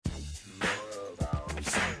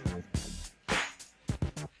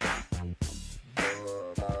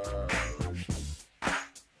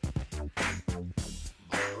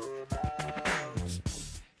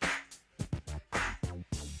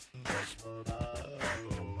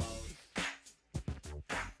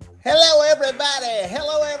Hello, everybody.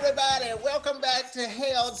 Hello, everybody. Welcome back to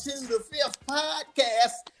Hell to the Fifth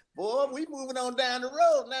Podcast. Boy, we moving on down the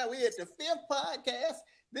road now. We at the fifth podcast.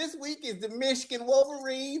 This week is the Michigan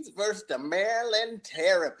Wolverines versus the Maryland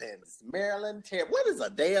Terrapins. What is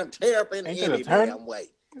a damn terrapin Ain't any damn way?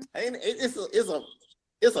 Ain't it,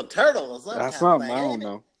 it's a turtle or something. That's something I don't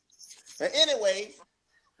know. But anyway,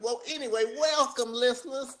 welcome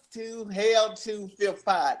listeners to Hell to Fifth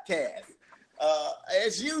Podcast.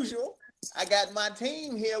 As usual, I got my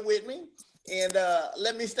team here with me, and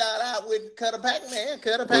let me start out with Cutter Pac-Man.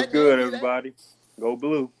 What's good, everybody? Go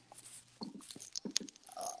Blue.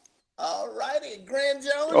 All righty, Grant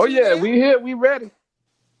Jones. Oh yeah, we here, we ready.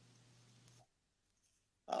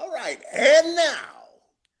 All right, and now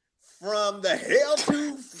from the Hell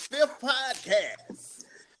to Fifth Podcast,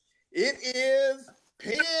 it is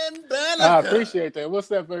Penn Banneker. I appreciate that.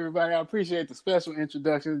 What's up, everybody? I appreciate the special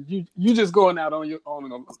introduction. You just going out on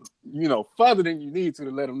further than you need to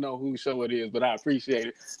let them know whose show it is, but I appreciate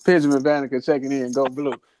it. Benjamin Banneker checking in. Go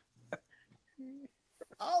Blue.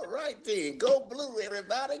 All right then, go Blue,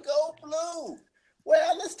 everybody. Go Blue.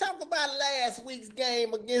 Well, let's talk about last week's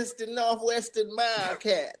game against the Northwestern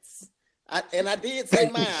Wildcats. I did say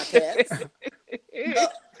Wildcats.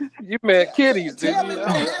 You meant kitties, didn't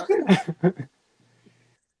you?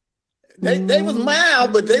 They was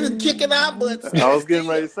mild, but they was kicking our butts. I was getting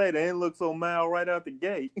ready to say they didn't look so mild right out the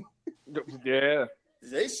gate. Yeah,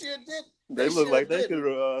 they sure did. They look like they could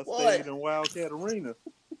have stayed in Wildcat Arena.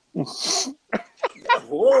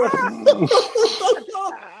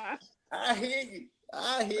 I hear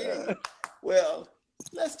you. Well,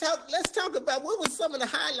 let's talk about what was some of the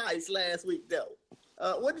highlights last week, though.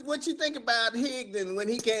 What you think about Higdon when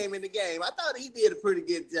he came in the game? I thought he did a pretty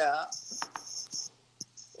good job.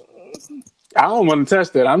 I don't want to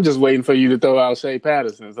touch that. I'm just waiting for you to throw out Shea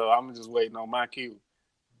Patterson, so I'm just waiting on my cue.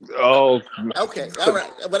 Oh, okay, all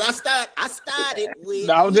right. But I started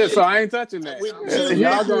with so I ain't touching that.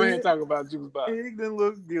 Y'all go ahead and talk about Juice Box. Higdon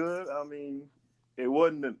looked good. I mean, it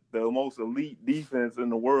wasn't the most elite defense in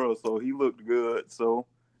the world, so he looked good. So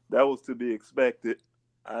that was to be expected.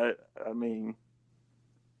 I mean,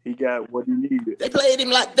 he got what he needed. They played him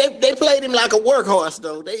like they played him like a workhorse,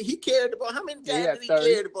 though. He carried the ball. How many times did he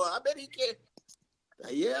carry the ball? I bet he carried.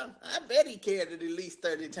 Yeah, I bet he carried it at least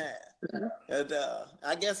 30 times. And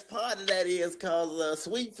I guess part of that is because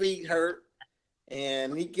Sweet Feet hurt,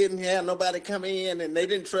 and he couldn't have nobody come in, and they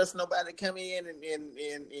didn't trust nobody to come in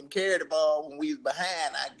and carry the ball when we was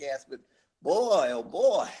behind, I guess. But boy, oh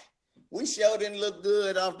boy, we sure didn't look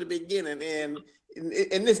good off the beginning. And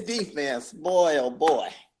in this defense, boy, oh boy,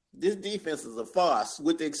 this defense is a farce,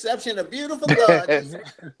 with the exception of Beautiful Gorgeous,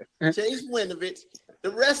 Chase Winovich. The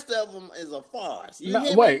rest of them is a farce.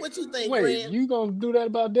 What you think, Grant? You gonna do that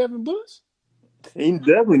about Devin Bush? He's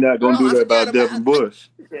definitely not gonna do that about Devin Bush.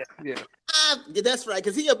 Yeah. That's right,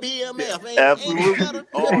 because he a BMF. Absolutely,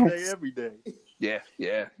 all day, every day. Yeah.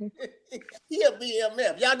 He a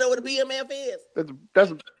BMF. Y'all know what a BMF is?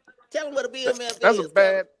 Tell him what a BMF is. That's a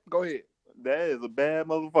bad. Go ahead. That is a bad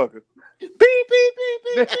motherfucker. Beep beep beep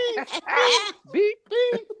beep beep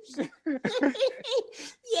beep beep.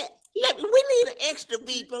 Yeah. We need an extra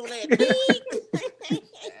beep on that beep.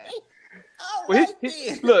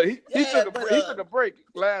 He took a break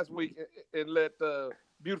last week and let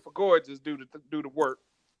Beautiful Gorgeous do the work.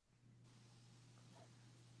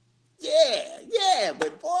 Yeah,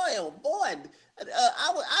 but boy, oh boy,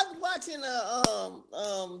 I was watching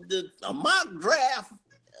a mock draft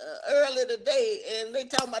earlier today, and they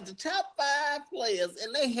talking about the top 5 players,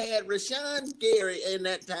 and they had Rashawn Gary in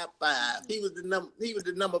that top 5. He was the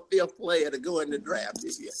number 5th player to go in the draft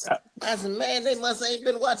this year. I said, man, they must ain't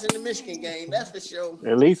been watching the Michigan game. That's for sure.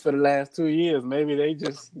 At least for the last 2 years, maybe they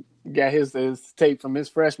just got his tape from his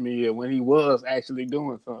freshman year when he was actually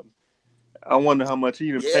doing something. I wonder how much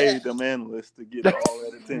he paid them analysts to get all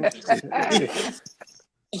that attention. I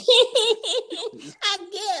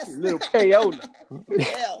guess. Little payola.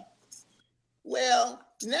 Well,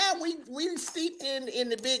 now we steeped in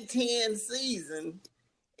the Big Ten season,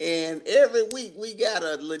 and every week we got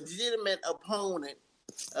a legitimate opponent.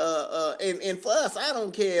 And for us, I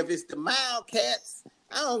don't care if it's the Wildcats,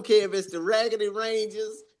 I don't care if it's the Raggedy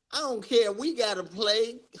Rangers, I don't care. We got to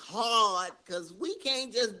play hard because we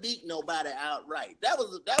can't just beat nobody outright. That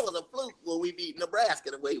was a fluke when we beat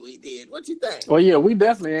Nebraska the way we did. What you think? Well, yeah, we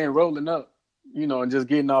definitely ain't rolling up, and just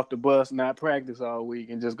getting off the bus, not practice all week,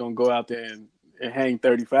 and just going to go out there and hang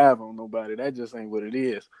 35 on nobody. That just ain't what it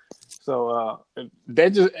is. So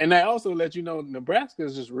and I also let you know Nebraska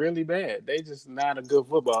is just really bad. They just not a good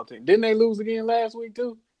football team. Didn't they lose again last week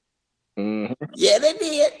too? Mm-hmm. Yeah, they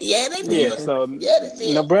did. Yeah, they did. Yeah, so they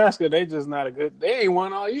did. Nebraska, they just not a good. They ain't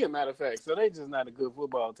won all year, matter of fact. So they just not a good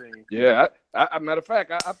football team. Yeah, matter of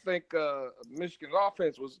fact, I think Michigan's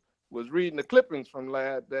offense was reading the clippings from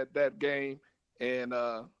that game and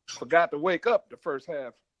forgot to wake up the first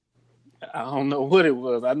half. I don't know what it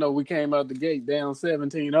was. I know we came out the gate down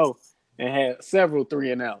 17-0 and had several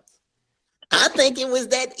 3-and-outs. I think it was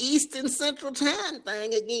that Eastern Central Time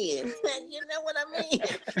thing again. You know what I mean?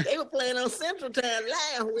 They were playing on Central Time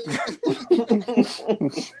last week.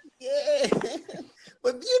 Yeah.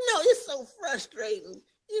 But, it's so frustrating.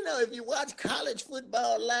 If you watch college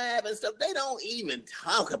football live and stuff, they don't even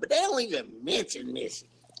talk about it. They don't even mention Michigan.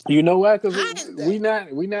 You know why? Because we not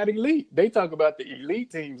elite. They talk about the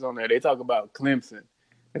elite teams on there. They talk about Clemson.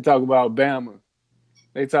 They talk about Bama.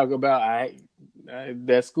 They talk about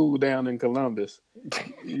that school down in Columbus.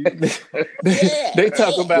 They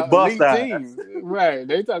talk about elite teams, right?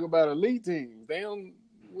 They talk about elite teams. They don't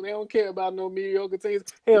care about no mediocre teams.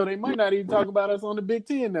 Hell, they might not even talk about us on the Big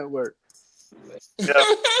Ten network. Yeah.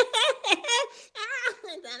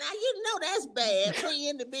 Now that's bad. Play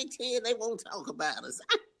in the Big Ten, they won't talk about us.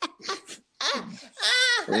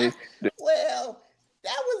 Well,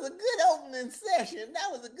 that was a good opening session.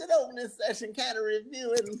 Kind of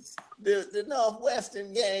reviewing the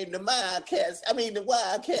Northwestern game, the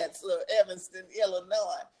Wildcats of Evanston,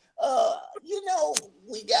 Illinois.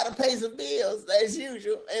 We got to pay some bills as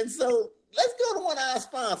usual. And so let's go to one of our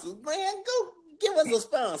sponsors. Brand, go give us a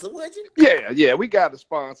sponsor, would you? Yeah, we got a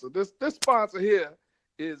sponsor. This sponsor here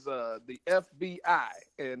is the FBI.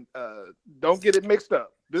 And don't get it mixed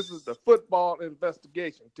up. This is the Football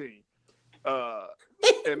Investigation Team.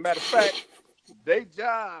 And matter of fact, they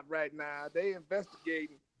job right now, they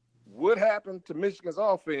investigating what happened to Michigan's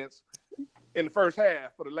offense in the first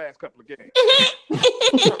half for the last couple of games.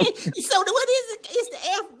 So what is it? It's the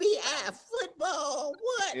FBI football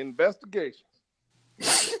what? Investigation.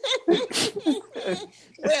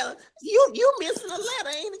 Well, you missing a letter,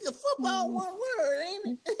 ain't it? Football, one word,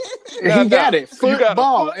 ain't it? He got it.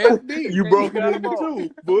 Football, FB. You broke it into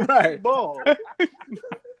two. Right. Ball.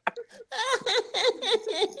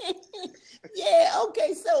 Yeah,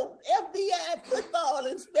 okay, so FBI football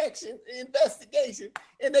investigation,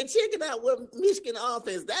 and they checking out what Michigan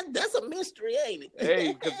offense. That's a mystery, ain't it?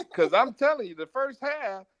 Hey, because I'm telling you, the first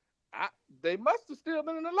half, they must have still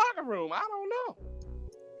been in the locker room. I don't know.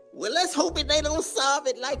 Well, let's hope they don't solve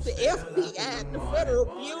it like the FBI, the Federal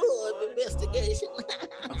Bureau of Investigation.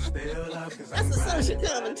 That's a social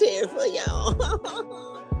commentary for y'all.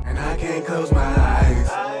 And I can't close my eyes.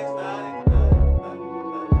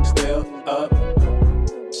 Still up.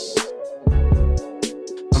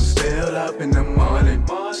 I'm still up in the morning.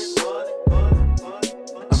 I'm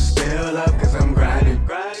still up cause I'm grinding.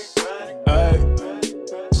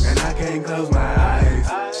 And I can't close my eyes.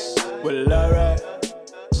 Well, alright.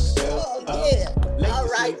 All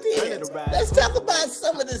right then. Let's talk about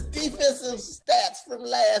some of this defensive stats from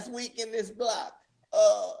last week in this block.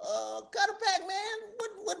 Cutter Pack, man,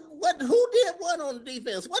 who did what on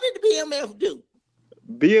defense? What did the BMF do?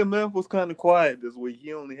 BMF was kind of quiet this week.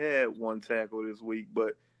 He only had one tackle this week,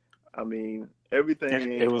 but I mean,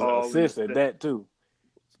 everything. It was an assist at that too.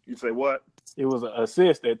 You say what? It was an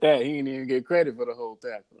assist at that. He didn't even get credit for the whole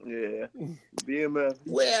tackle. Yeah, BMF.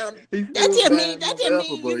 Well, that just means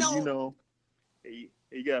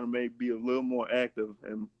he got to maybe be a little more active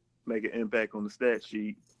and make an impact on the stat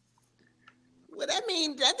sheet. Well, that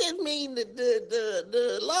just means that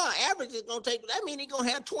the law average is gonna take. That means he's gonna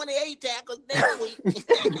have 28 tackles next week.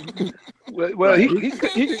 well,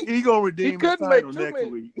 he gonna redeem his title next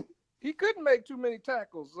week. He couldn't make too many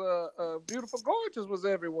tackles. Beautiful Gorgeous was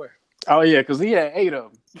everywhere. Oh yeah, because he had 8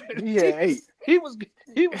 of them. He had 8. He was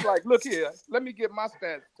like, look here, let me get my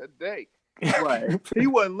stats today. Right. He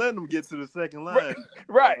wasn't letting them get to the second line.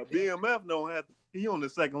 Right. BMF don't have to. He on the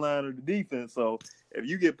second line of the defense, so if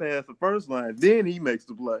you get past the first line, then he makes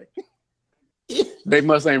the play. They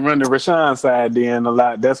must ain't run the Rashawn side then a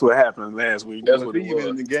lot. That's what happened last week. That's what it was.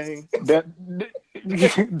 In the game.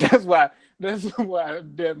 That's why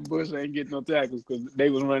Devin Bush ain't getting no tackles because they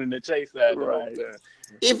was running the chase side the whole time.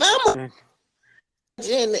 If I'm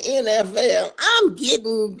in the NFL, I'm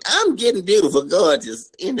getting Beautiful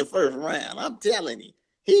Gorgeous in the first round. I'm telling you,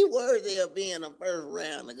 he worthy of being a first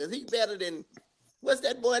rounder because he's better than. What's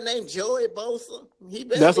that boy named Joey Bosa?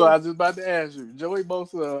 That's what I was just about to ask you. Joey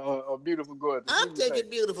Bosa or Beautiful Gorgeous? I'm taking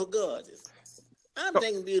Beautiful Gorgeous.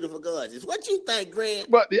 What you think, Grant?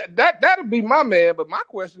 Well, that'll be my man. But my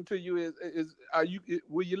question to you is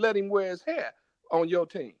will you let him wear his hair on your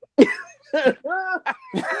team?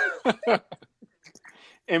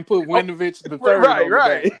 and put Winovich the third on the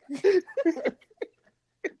back.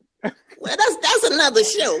 Well, that's another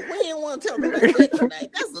show. We didn't want to talk about that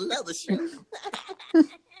tonight. That's another show.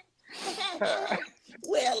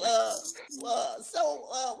 Well,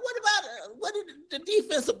 what did the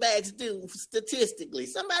defensive backs do statistically?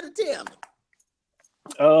 Somebody tell me.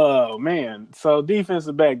 Oh man! So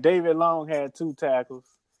defensive back David Long had 2 tackles.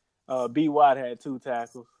 B. Watt had 2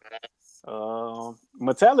 tackles.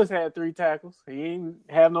 Metellus had 3 tackles. He didn't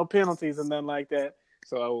have no penalties or nothing like that.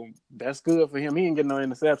 So that's good for him. He didn't get no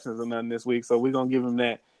interceptions or nothing this week. So we're gonna give him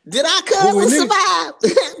that. Did our cousin survive?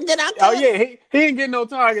 Oh yeah, he didn't get no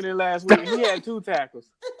targeting last week. He had 2 tackles,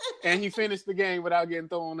 and he finished the game without getting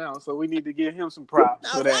thrown out. So we need to give him some props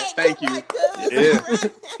for that. Thank you.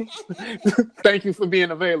 Thank you for being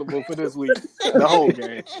available for this week, the whole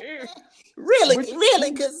game. Really,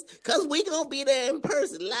 because we gonna be there in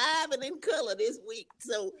person, live and in color this week.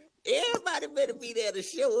 So everybody better be there to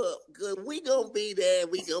show up. Cause we gonna be there.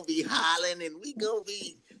 We gonna be hollering, and we gonna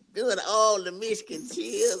be doing all the Michigan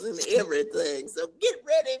cheers and everything. So get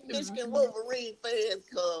ready, Michigan Wolverine fans,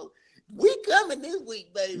 cause we coming this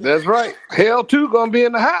week, baby. That's right. Hell 2 gonna be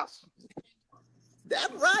in the house.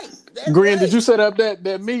 That's right. Green, did you set up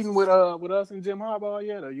that meeting with us and Jim Harbaugh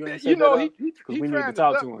yet? Or you ain't set that up? He we tried need to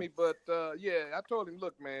talk to me, him. but I told him,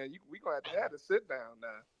 look, man, we gonna have to sit down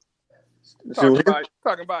now.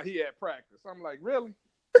 Talking about he had practice. I'm like, really?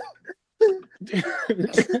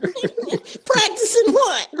 Practicing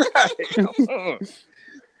what? Right.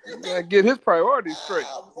 Gotta get his priorities straight.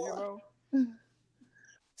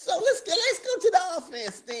 So let's go to the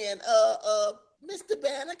offense then. Mr.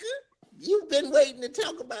 Banneker, you've been waiting to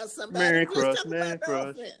talk about somebody. Man Let's crush. talk about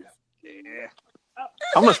the offense. Yeah.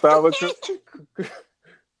 I'm gonna start with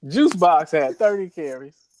Juice Box had 30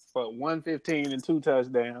 carries for 115 and 2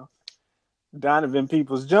 touchdowns. Donovan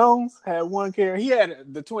Peoples-Jones had 1 carry. He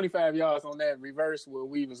had the 25 yards on that reverse where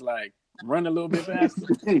we was like run a little bit faster,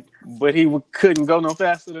 but he couldn't go no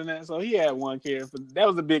faster than that. So he had 1 carry. But that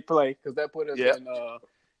was a big play because that put us in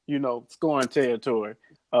scoring territory.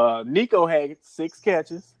 Nico had 6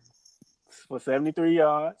 catches for 73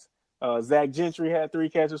 yards. Zach Gentry had 3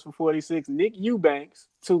 catches for 46. Nick Eubanks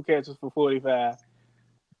 2 catches for 45.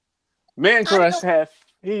 Man Crush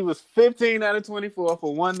he was 15 out of 24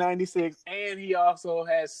 for 196, and he also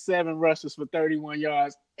had 7 rushes for 31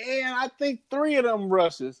 yards. And I think 3 of them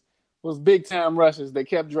rushes was big-time rushes that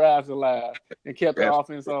kept drives alive and kept the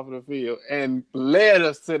offense off of the field and led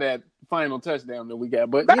us to that final touchdown that we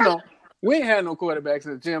got. But, we ain't had no quarterbacks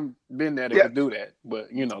since Jim been there that could do that. But,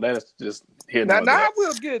 that's just here now. Now, I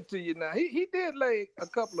will give it to you now. He did lay a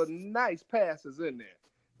couple of nice passes in there.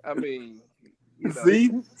 I mean... See,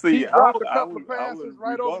 he dropped a couple of I passes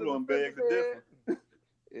right over the beg the difference.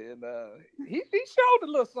 And he showed a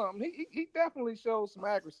little something. He definitely showed some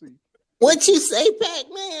accuracy. What you say,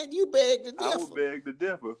 Pac-Man? You beg the differ. I would beg to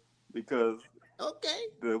differ because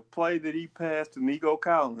the play that he passed to Nico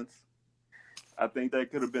Collins, I think that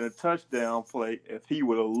could have been a touchdown play if he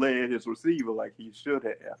would have led his receiver like he should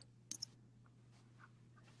have.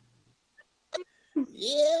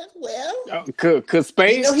 Yeah, well, could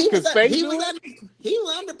Spade? He was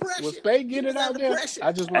under pressure. Will Spade get it out there? Pressure.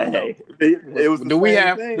 I just want to know. It was do we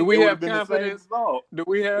have confidence? Do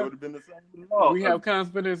we have? It would have been the same result. Do we have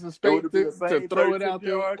confidence in Spade to throw it out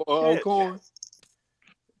there or O'Corn?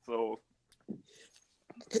 So,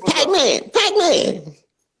 Pac-Man.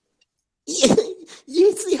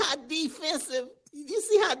 You see how defensive. You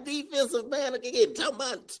see how defensive man again talking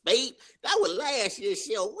about Spade? That was last year's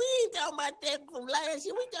show. We ain't talking about that from last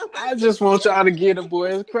year. We talking about I just want y'all to give the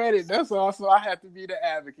boys credit. That's all. So I have to be the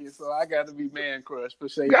advocate. So I got to be Man Crush for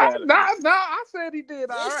Shea Patterson. No, I said he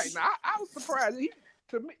did all right. Now I was surprised. He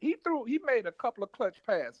made a couple of clutch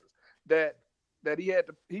passes that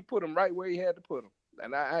he put him right where he had to put him,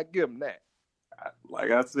 and I give him that.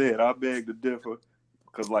 Like I said, I beg to differ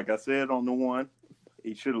because, like I said on the one,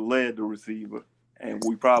 he should have led the receiver. And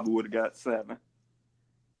we probably would have got 7.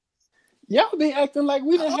 Y'all be acting like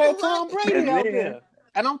we done had Tom Brady out there.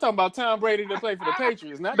 And I'm talking about Tom Brady that played for the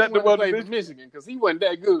Patriots, not the one that played for Michigan, because he wasn't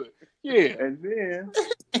that good. Yeah. And then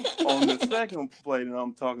on the second play that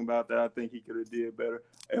I'm talking about that I think he could have did better,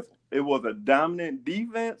 if it was a dominant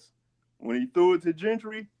defense, when he threw it to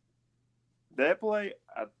Gentry, that play,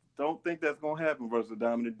 I don't think that's going to happen versus a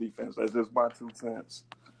dominant defense. That's just my 2 cents.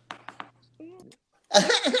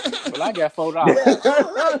 Well, I got $4. Well, all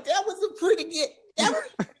right. That was a pretty good. That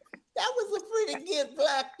was a pretty good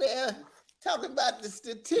block there, talking about the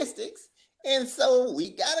statistics. And so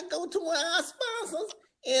we gotta go to one of our sponsors.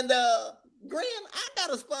 And Graham, I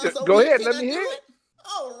got a sponsor. Go ahead, let me hear it.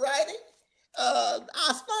 All righty.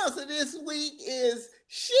 Our sponsor this week is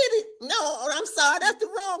Shit. No, I'm sorry. That's the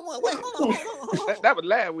wrong one. Wait, hold on. That was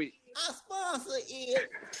last week.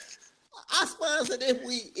 Our sponsor this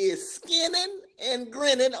week is Skinning and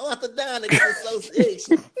Grinning Orthodontics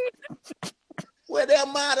Association. Where their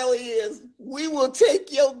motto is, we will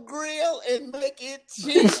take your grill and make it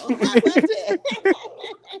chill. How about that?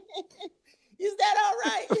 Is that all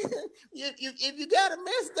right? if you got a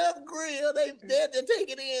messed up grill, they take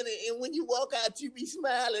it in, and when you walk out, you be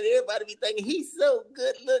smiling. Everybody be thinking, he's so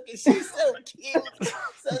good looking, she's so cute.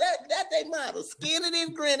 So that they motto, Skinning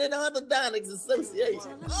and Grinning Orthodontics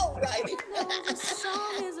Association. All righty. The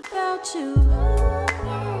song is about you.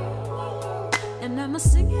 And I'ma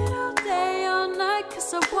sing it all day, all night,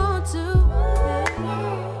 cause I want to.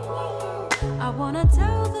 I wanna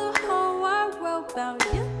tell the whole wide world about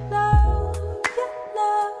your love, your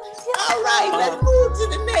love, your all right, let's move to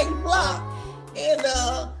the next block. And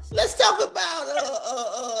let's talk about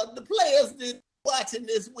the players that watching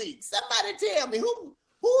this week. Somebody tell me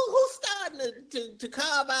who's starting to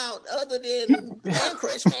carve out other than Man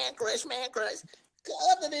Crush.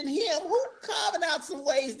 Other than him, who carving out some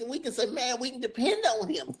ways that we can say, man, we can depend on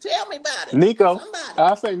him? Tell me about it. Nico. Somebody.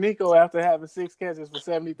 I'll say Nico after having 6 catches for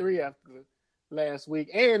 73 after last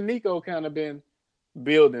week. And Nico kind of been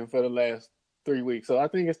building for the last 3 weeks. So I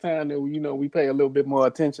think it's time that, we pay a little bit more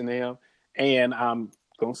attention to him. And I'm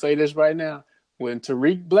going to say this right now. When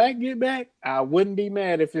Tariq Black get back, I wouldn't be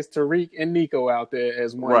mad if it's Tariq and Nico out there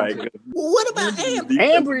as one. Right. Well, what about Ambry?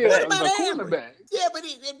 Ambry is a cornerback. Yeah, but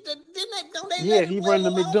don't he run the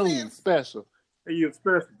McDoom special. He is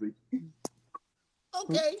specialty.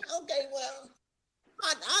 Okay, well,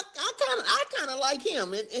 I kind of like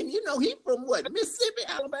him, and he from what, Mississippi,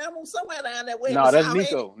 Alabama, somewhere down that way. No, that's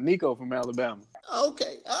Nico. Nico from Alabama.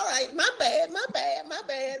 Okay, all right, my bad,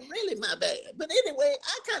 really my bad. But anyway,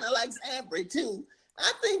 I kind of like Ambry too.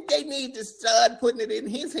 I think they need to start putting it in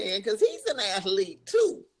his hand because he's an athlete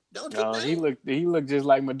too. Don't you think? He looked just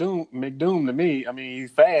like McDoom to me. I mean,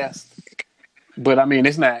 he's fast, but I mean,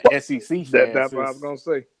 it's not SEC fast. That's what I was gonna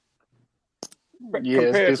say. Yeah,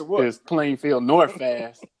 it's Plainfield North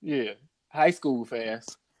fast. Yeah, high school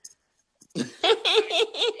fast.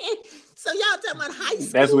 So y'all talking about high school?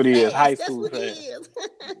 That's what he is. High That's school what fast. he is.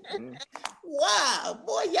 Wow,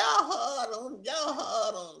 boy, y'all hard on.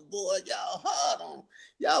 Boy, y'all hard on.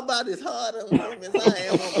 Y'all about as hard on him as I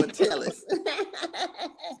am on Metellus.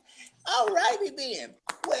 All righty then.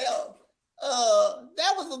 Well,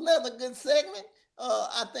 that was another good segment.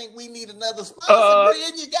 I think we need another sponsor.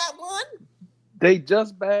 Brian, you got one? They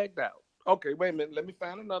just bagged out. Okay, wait a minute. Let me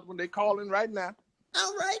find another one. They calling right now.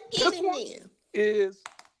 All right, get him in. Is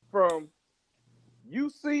from You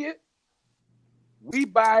See It, We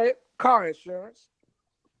Buy It car insurance.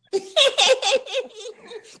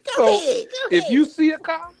 Go ahead. If you see a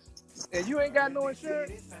car and you ain't got no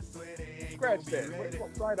insurance, scratch that.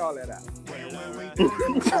 Write all that out.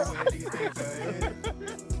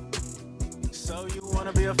 So you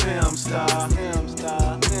wanna be a film star?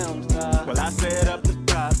 Well, I set up the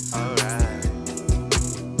prop. Alright.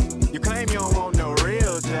 You claim you don't want no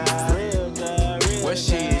real job. Well,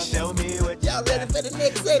 shit, show me what y'all ready for the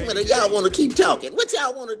next segment, or y'all want to keep talking? What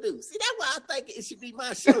y'all want to do? See, that's why I think it should be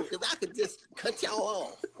my show, because I could just cut y'all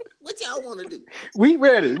off. What y'all want to do? We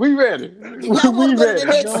ready. Y'all want to go to the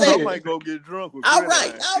next I segment? might go get drunk. All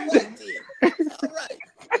right then. All right.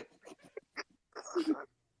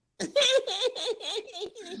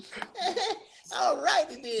 All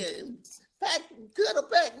righty then. Cuddle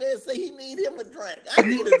back there and say he need him a drink. I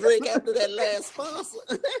need a drink after that last sponsor.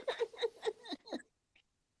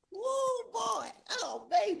 Oh boy. Oh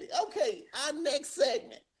baby. Okay, our next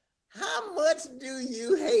segment. How much do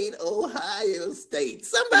you hate Ohio State?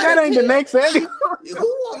 Somebody that ain't the next segment. Who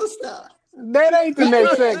want to start? That ain't the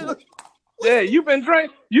next segment. Yeah, you've been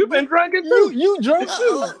drinking too. You drunk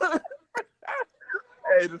too.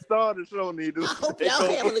 Hey, the star of the show need to. I hope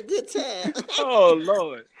y'all having a good time. Oh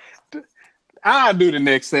Lord. I'll do the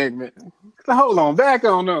next segment. Hold on, back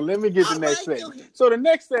on. Let me get the next segment. So the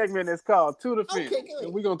next segment is called To the Fence,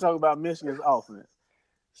 and we're gonna talk about Michigan's offense.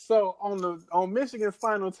 So on Michigan's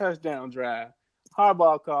final touchdown drive,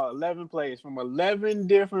 Harbaugh called 11 plays from 11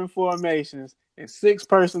 different formations and 6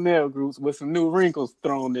 personnel groups with some new wrinkles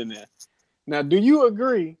thrown in there. Now, do you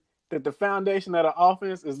agree that the foundation of the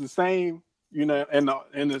offense is the same, and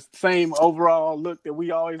the same overall look that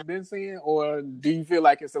we always been seeing, or do you feel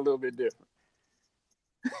like it's a little bit different?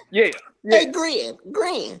 Yeah. Hey, Grin.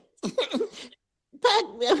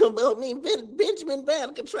 Benjamin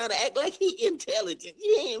Banneker trying to act like he intelligent.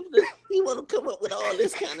 He want to come up with all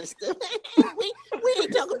this kind of stuff. we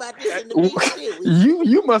ain't talking about this in the meeting, did we?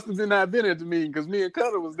 You must have not been at the meeting because me and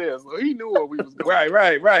Cutter was there, so he knew what we was doing.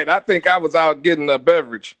 Right. I think I was out getting a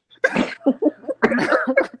beverage.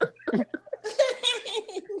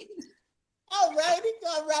 All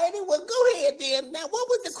righty. Well, go ahead then. Now, what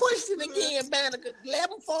was the question again, Banneker?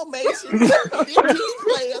 11 formations, 15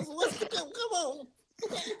 players. What's the come on?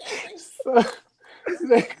 So,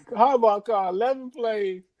 Harbaugh called 11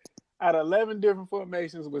 plays out of 11 different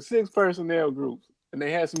formations with 6 personnel groups, and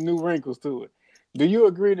they had some new wrinkles to it. Do you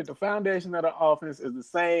agree that the foundation of the offense is the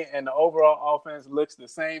same and the overall offense looks the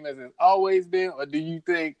same as it's always been, or do you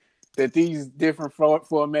think that these different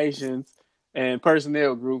formations and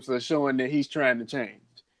personnel groups are showing that he's trying to change?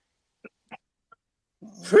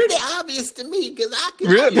 Pretty obvious to me because I can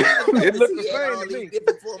really. It looked the same to me.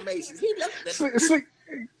 Different formations. He looked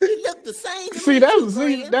the same.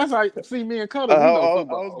 That's how me and Cutter. I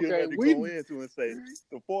was getting ready to go into and say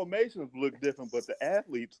the formations look different, but the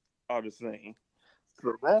athletes are the same.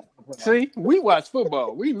 See, we watch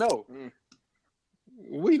football. We know.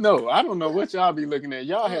 We know. I don't know what y'all be looking at.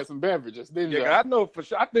 Y'all had some beverages, didn't y'all? I know for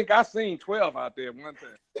sure. I think I seen 12 out there one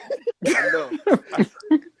time. I know.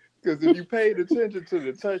 Because if you paid attention to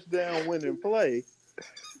the touchdown winning play,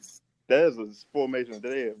 there's a formation that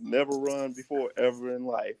they have never run before ever in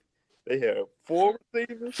life. They have 4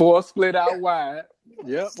 receivers. 4 split out wide.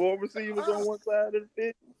 Yep. 4 receivers on one side of the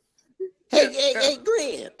pitch. Hey,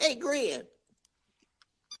 Grin.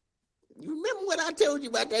 You remember what I told you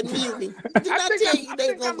about that mutiny? Did I tell you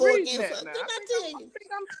they were going to go against us? Did I tell you?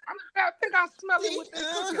 I think I'm smelling what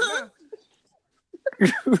they're cooking now.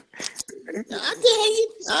 I tell you.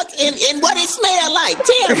 And what it smelled like.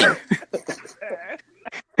 Tell me.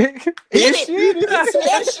 It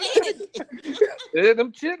smells shitty. Yeah,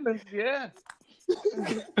 them chitlins, yeah.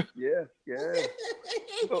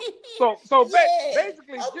 So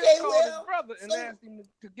basically, Jim called his brother and asked him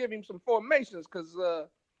to give him some formations because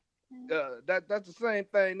that's the same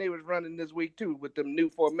thing they was running this week too with them new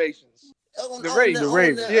formations. The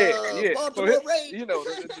Ravens, yeah. So you know,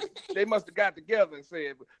 they must have got together and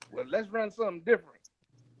said, "Well, let's run something different."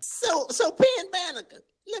 So Penn Banneker,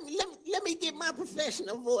 let me get my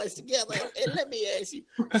professional voice together and let me ask you.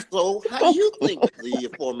 So, how do you think the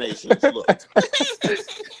formations look?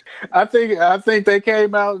 I think they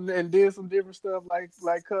came out and did some different stuff, like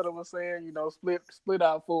Cutter was saying. You know, split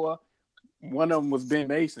out 4. One of them was Ben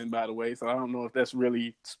Mason, by the way, so I don't know if that's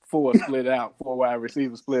really 4 split out, 4 wide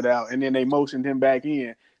receivers split out, and then they motioned him back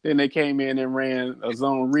in. Then they came in and ran a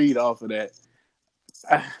zone read off of that.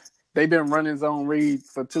 They've been running zone read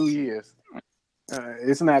for 2 years.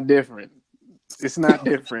 It's not different.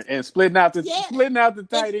 And splitting out the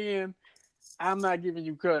tight end, I'm not giving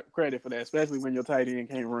you credit for that, especially when your tight end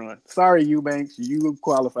can't run. Sorry, Eubanks, you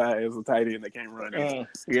qualify as a tight end that can't run.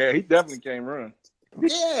 Yeah, he definitely can't run.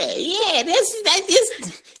 Yeah. This.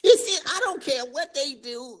 I don't care what they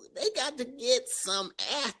do. They got to get some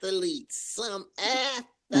athletes.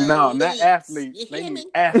 No, not athletes. They need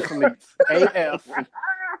athletes.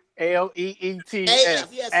 AFLEETS.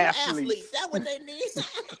 Yes, athletes. That's what they need.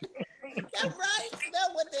 That's right.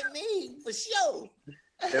 That's what they need for sure.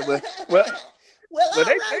 Well,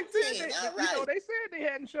 they said they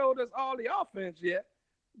hadn't showed us all the offense yet,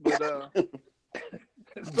 but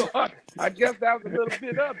so I guess that was a little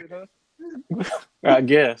bit of it, huh? I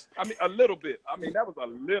guess. I mean, a little bit. I mean, that was a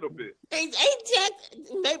little bit. Ain't Jack?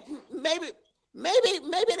 Maybe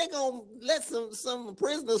they're gonna let some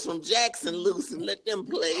prisoners from Jackson loose and let them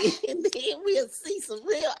play, and then we'll see some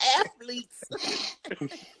real athletes.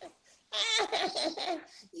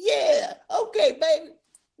 Yeah. Okay, baby.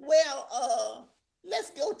 Well,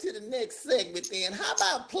 let's go to the next segment then. How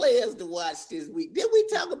about players to watch this week? Did we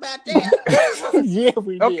talk about that? Yeah,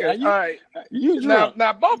 we did. Okay, all right. You drunk.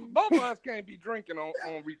 Now both of us can't be drinking on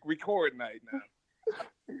record night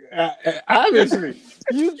now. Obviously.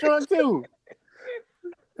 You drunk too.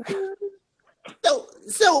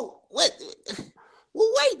 So what? Well,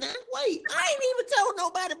 wait. I ain't even told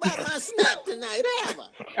nobody about my snack tonight, have I?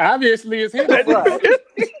 Obviously, it's him. With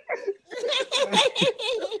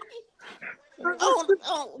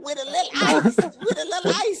a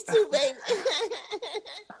little ice too, baby.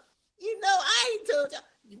 You know, I ain't told you.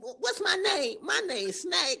 What's my name? My name's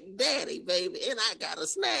Snack Daddy, baby, and I got a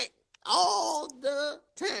snack all the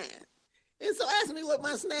time. And so ask me what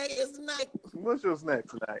my snack is tonight. What's your snack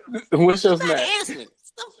tonight? What's your snack? Ask me.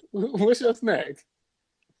 What's your snack?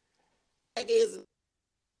 I'm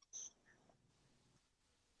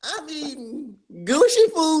eating Gucci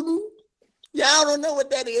food Y'all don't know what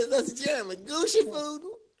that is. That's German. Gushifuden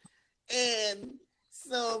and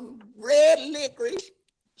some red licorice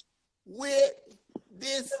with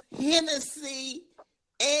this Hennessy,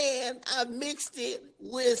 and I mixed it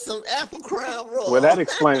with some apple crown roll. Well, that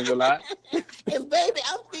explains a lot. And baby,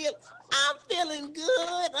 I'm feeling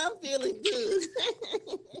good. I'm feeling good.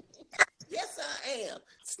 Yes, I am.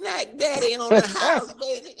 Snack Daddy on the house,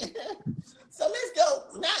 baby. So let's go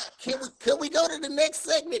now. Can we go to the next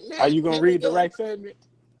segment now? Are you gonna read the right segment?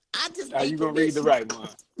 I just Are you gonna read the right one?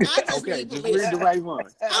 Okay, just read the right one.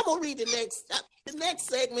 I'm gonna read the next. The next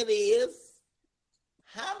segment is,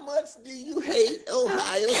 how much do you hate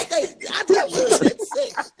Ohio State? I just love that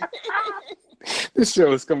segment. This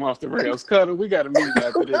show has come off the rails. Cutter, we got to meet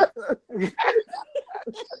after this.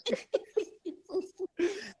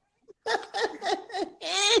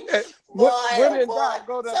 When in doubt,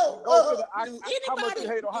 go to the how much you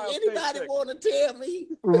hate Ohio State. Anybody want to tell me?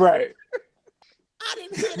 Right. I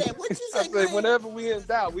didn't hear that. What you say? I say whenever we in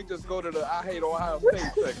doubt, we just go to the I hate Ohio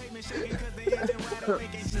State section.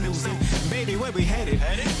 Baby, where we headed?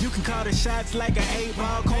 You can call the shots like an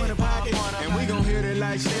 8-ball corner pocket, and we gon' hit it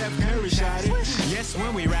like Steph Curry shot it. Yes,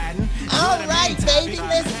 when we riding. All right, baby,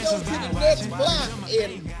 let's go to the next block.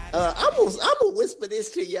 And I'm gonna whisper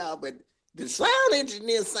this to y'all, but the sound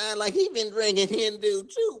engineer sound like he been drinking Hindu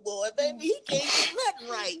too, boy. Baby, he can't get nothing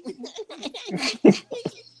right.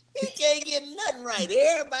 He can't get nothing right.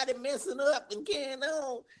 Everybody messing up and carrying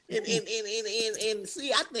on. And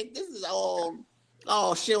see, I think this is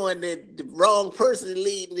all showing that the wrong person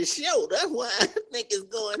leading the show. That's why I think it's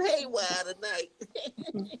going haywire tonight.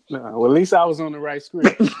 No, well, at least I was on the right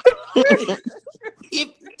script.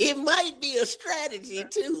 It might be a strategy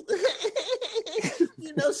too.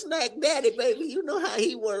 You know, Snack Daddy, baby, you know how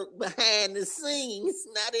he worked behind the scenes,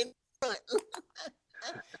 not in front.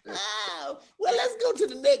 Oh, well, let's go to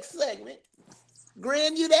the next segment.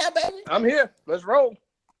 Grin, you there, baby? I'm here. Let's roll.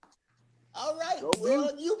 All right.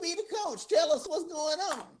 Well, you be the coach. Tell us what's going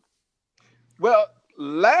on. Well,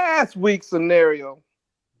 last week's scenario,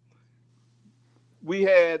 we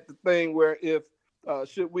had the thing where if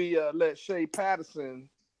should we let Shea Patterson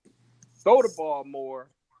throw the ball more,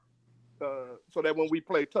 so that when we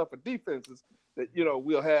play tougher defenses, that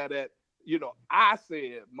we'll have that. I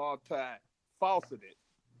said multi-faceted,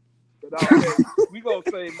 but we gonna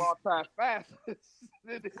say multi-faceted.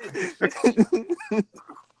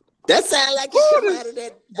 That sounds like it come out of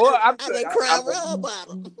that Crown Royal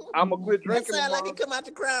bottle. I'm gonna quit drinking. That sounds like it come out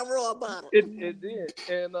the Crown Royal bottle. It did,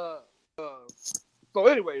 and so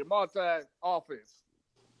anyway, the multi-offense.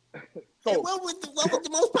 So and what was the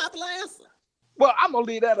most popular answer? Well, I'm gonna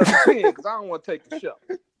leave that up to 10 because I don't want to take the show.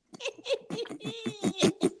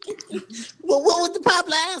 Well, what was the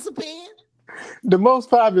popular answer, Penn? The most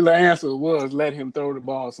popular answer was let him throw the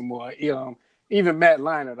ball some more. Even Matt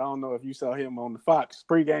Leinart, I don't know if you saw him on the Fox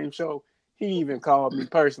pregame show. He even called me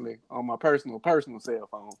personally on my personal cell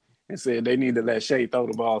phone and said they need to let Shea throw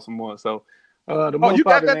the ball some more. So the most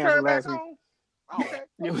popular answer last week. Okay.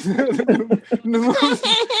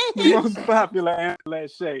 the most popular answer,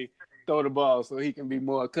 let Shea throw the ball so he can be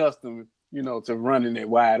more accustomed, to running it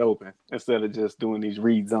wide open instead of just doing these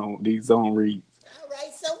zone reads. All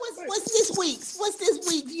right. So what's this week's? What's this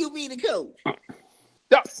week's? You be the coach.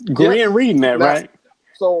 Grin reading that, right?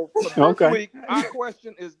 So for this week, our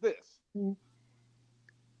question is this: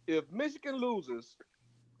 if Michigan loses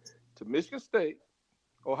to Michigan State,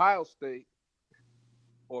 Ohio State,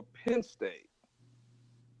 or Penn State,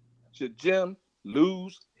 should Jim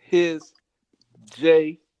lose his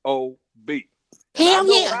job? Hell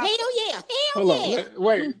yeah! Hold on,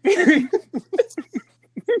 wait.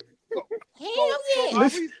 Hell yeah!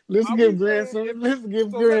 Let's give Grin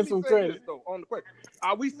some credit. On the question,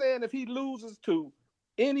 are we saying if he loses to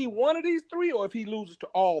any one of these three, or if he loses to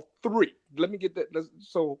all three? Let me get that.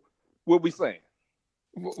 So, what we saying?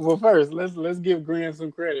 Well, first, let's give Grin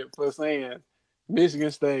some credit for saying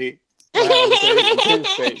Michigan State, Ohio State, and Penn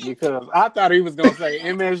State, because I thought he was gonna say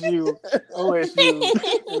MSU, OSU,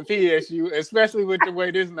 and PSU, especially with the way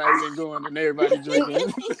this night's been going and everybody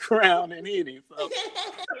drinking Crown and hitting. So,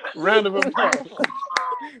 round of applause.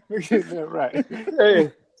 We get that right.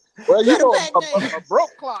 Hey, well, a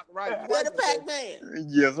broke clock, right? What a Pac-Man.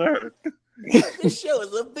 Yes, sir. This show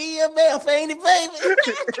is a BMF, ain't it, baby?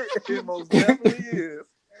 It most definitely is.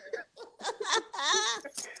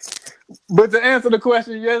 But to answer the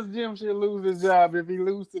question, yes, Jim should lose his job if he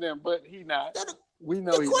loses to them, but he not. So we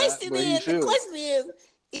know he's not, but he should. The question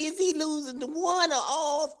is he losing to one or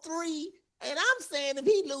all three? And I'm saying if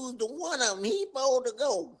he loses to one of them, he bold to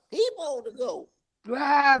go.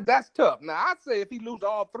 That's tough. Now, I'd say if he loses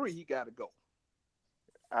all three, he got to go.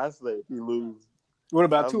 I say if he lose. What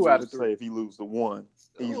about 2 out of 3? Say if he loses the 1,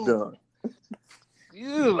 he's done.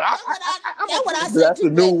 That's what I said. That's a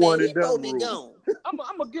new one and done be rule. gone. I'm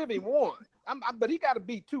gonna give him 1. But he got to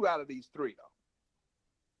beat 2 out of these 3 though.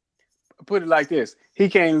 Put it like this: he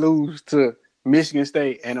can't lose to Michigan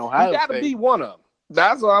State and Ohio State. He got to beat one of them.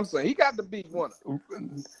 That's what I'm saying. He got to beat one of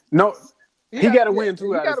them. No, he got to win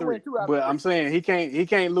 2 out of 3. But I'm saying he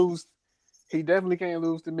can't lose. He definitely can't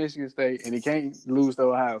lose to Michigan State, and he can't lose to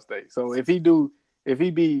Ohio State. So if he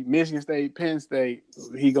beat Michigan State, Penn State,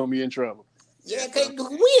 he gonna be in trouble. Yeah, cause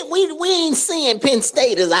we ain't seeing Penn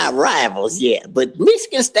State as our rivals yet, but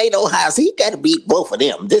Michigan State, Ohio, so he got to beat both of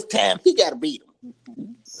them this time. He got to beat them.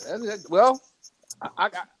 Well,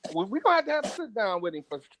 we're gonna have to sit down with him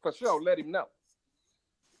for sure. Let him know.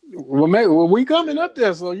 Well, we coming up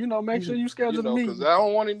there, so make sure you schedule the meeting. Because I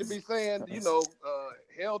don't want him to be saying,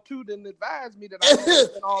 Hell 2 didn't advise me that I was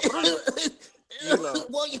in all 3.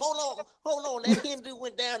 Well, hold on. That Hindu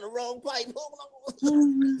went down the wrong pipe. Hold on.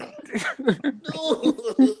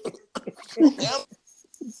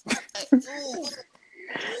 Ooh,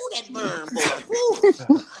 that burn, boy.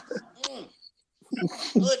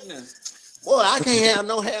 Goodness. Boy, I can't have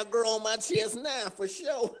no hair grow on my chest now, for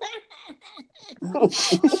sure. All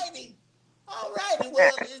righty.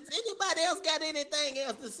 Well, has anybody else got anything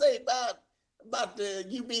else to say about the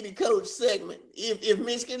You Be the Coach segment? If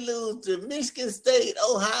Michigan lose to Michigan State,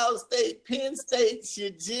 Ohio State, Penn State,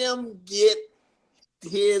 should Jim get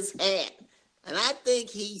his hat? And I think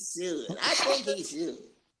he should. I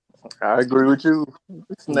agree with you.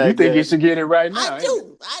 You think he should get it right now? I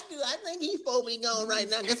do. I think he's supposed to be gone right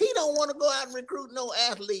now because he don't want to go out and recruit no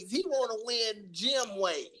athletes. He want to win Jim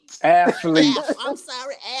way. Athletes. I'm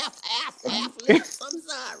sorry, athletes. I'm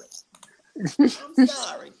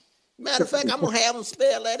sorry. Matter of fact, I'm gonna have him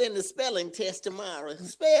spell that in the spelling test tomorrow.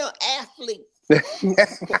 Spell athlete.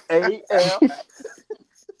 A-L.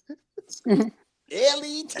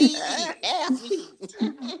 L-E-T-E,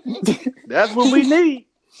 athlete. That's what we need.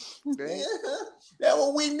 Yeah, that's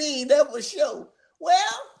what we need. That for sure.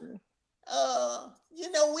 Well,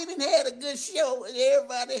 we didn't had a good show.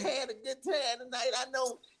 Everybody had a good time tonight. I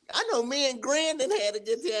know. Me and Grandin had a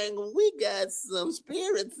good time. We got some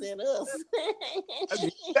spirits in us.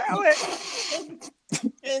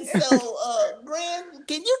 And so, Grand,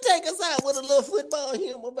 can you take us out with a little football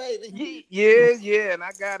humor, baby? Yeah. And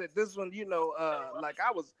I got it. This one, like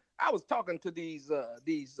I was talking to these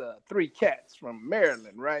 3 cats from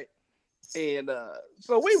Maryland, right? And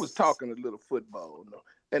so we was talking a little football,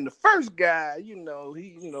 and the first guy, he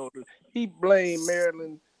blamed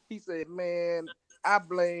Maryland. He said, "Man, I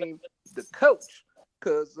blame the coach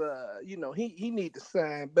because he need to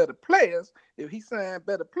sign better players. If he signed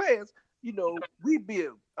better players, we'd be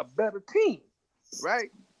a better team,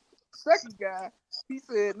 right?" Second guy, he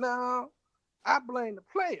said, "No, I blame the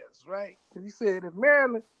players, right? Because he said if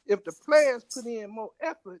the players put in more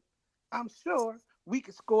effort, I'm sure we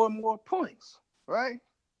could score more points, right?"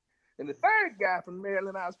 And the third guy from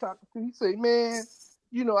Maryland I was talking to, he said, "Man,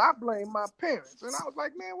 I blame my parents." And I was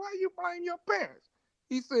like, "Man, why you blame your parents?"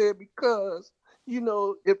 He said, "Because,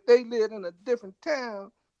 if they lived in a different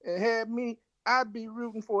town and had me, I'd be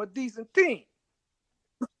rooting for a decent team."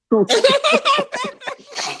 That's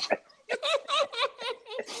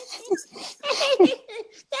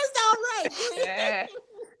all right, Greg.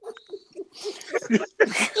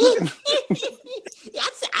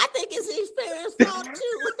 I think it's his parents' fault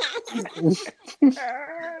too.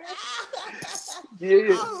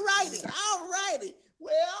 Yeah. All righty.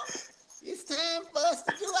 Well, it's time for us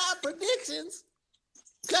to do our predictions.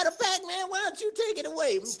 Cutter Pack, man, why don't you take it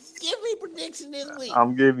away? Give me prediction this week.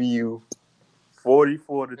 I'm giving you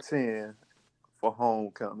 44-10 for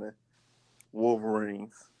homecoming.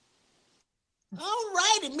 Wolverines. All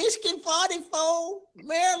righty, Michigan 44,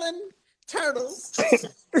 Maryland Turtles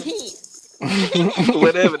 10.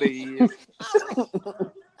 Whatever they is.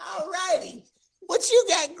 All righty. What you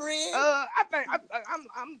got, Greg? I think I'm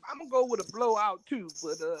gonna go with a blowout too,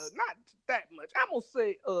 but not that much. I'm gonna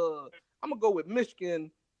say I'm gonna go with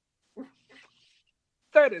Michigan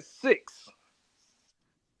 36,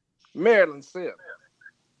 Maryland 7.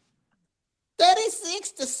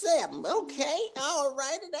 36-7. Okay, all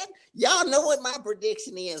righty. Y'all know what my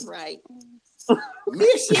prediction is, right?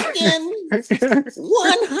 Michigan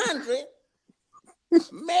 100,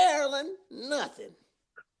 Maryland nothing.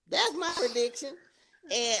 That's my prediction,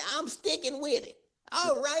 and I'm sticking with it.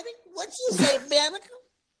 All righty. What you say, Banneker?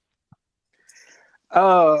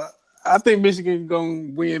 I think Michigan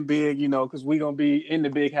gonna win big, because we're gonna be in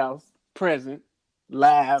the big house, present,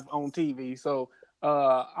 live on TV. So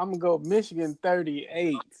I'm gonna go Michigan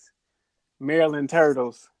 38, Maryland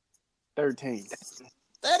Terrals 13.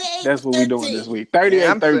 38. That's what we're doing this week.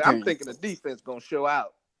 38-13. I'm thinking the defense gonna show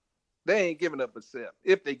out. They ain't giving up a set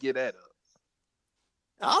if they get that up.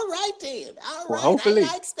 All right then. All Well, right. hopefully. I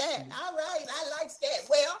like that. All right. I like that.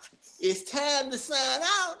 Well, it's time to sign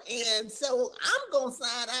out, and so I'm gonna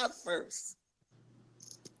sign out first.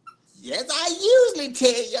 Yes, I usually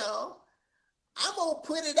tell y'all. I'm gonna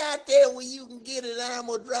put it out there where you can get it, and I'm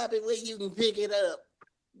gonna drop it where you can pick it up.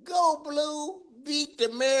 Go Blue, beat the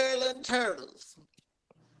Maryland Terrals.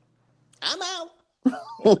 I'm out.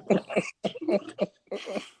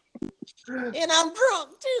 And I'm drunk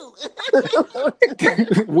too.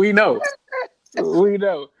 We know.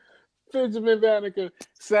 Benjamin Banneker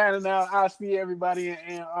signing out. I'll see everybody in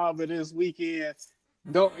Ann Arbor this weekend.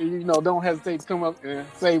 Don't hesitate to come up and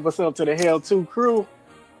say what's up to the Hell 2 crew.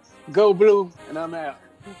 Go Blue, and I'm out.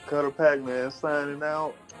 Cutter Pac-Man signing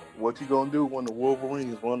out. What you gonna do when the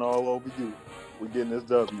Wolverines run all over you? We getting this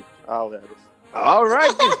W. I'll at us. All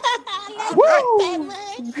right. Woo!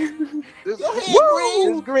 This Go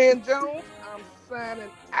ahead, is Glenn Jones. I'm signing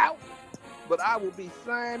out, but I will be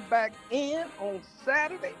signed back in on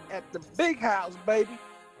Saturday at the Big House, baby.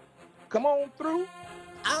 Come on through.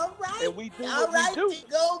 All right. And we do all what right. we do.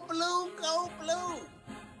 Go Blue. Go Blue.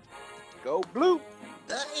 Go Blue.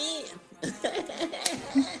 The end.